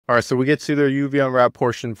All right, so we get to the UV unwrap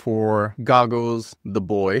portion for Goggles the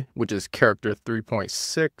Boy, which is character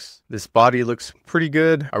 3.6. This body looks pretty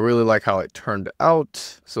good. I really like how it turned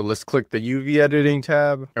out. So let's click the UV editing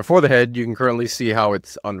tab. And for the head, you can currently see how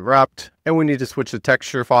it's unwrapped. And we need to switch the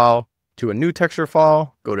texture file to a new texture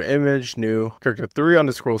file. Go to image, new, character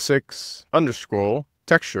 3_6_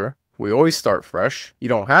 texture. We always start fresh. You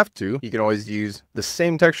don't have to. You can always use the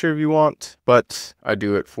same texture if you want, but I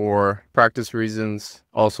do it for practice reasons.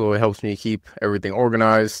 Also, it helps me keep everything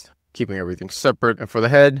organized, keeping everything separate. And for the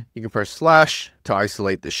head, you can press slash to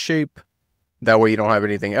isolate the shape. That way you don't have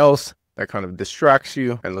anything else that kind of distracts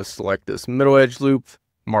you. And let's select this middle edge loop,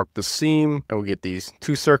 mark the seam, and we get these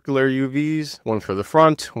two circular UVs, one for the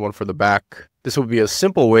front, one for the back. This would be a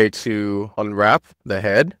simple way to unwrap the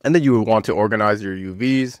head, and then you would want to organize your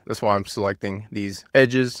UVs. That's why I'm selecting these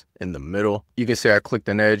edges in the middle. You can say I clicked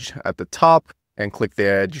an edge at the top and click the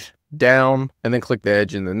edge down, and then click the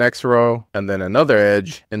edge in the next row, and then another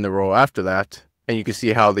edge in the row after that. And you can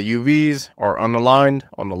see how the UVs are unaligned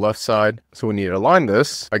on the left side. So we need to align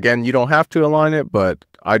this. Again, you don't have to align it, but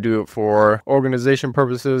I do it for organization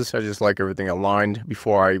purposes. I just like everything aligned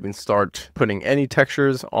before I even start putting any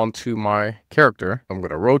textures onto my character. I'm going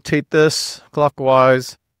to rotate this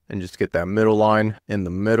clockwise and just get that middle line in the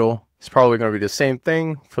middle. It's probably going to be the same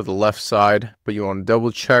thing for the left side, but you want to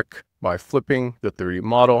double check by flipping the 3D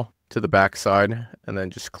model to the back side and then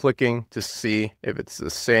just clicking to see if it's the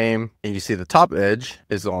same. And you see the top edge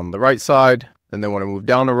is on the right side. And then when I move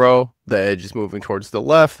down the row, the edge is moving towards the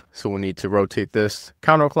left. So we need to rotate this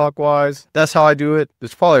counterclockwise. That's how I do it.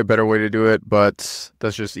 There's probably a better way to do it, but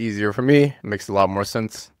that's just easier for me. It makes a lot more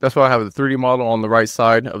sense. That's why I have the 3D model on the right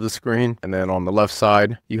side of the screen. And then on the left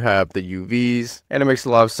side, you have the UVs. And it makes a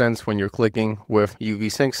lot of sense when you're clicking with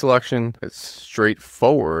UV sync selection. It's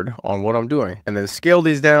straightforward on what I'm doing. And then scale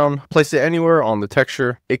these down, place it anywhere on the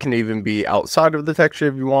texture. It can even be outside of the texture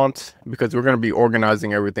if you want, because we're going to be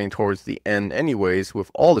organizing everything towards the end anyways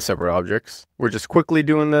with all the separate objects. We're just quickly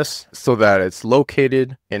doing this so that it's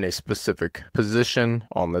located in a specific position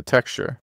on the texture.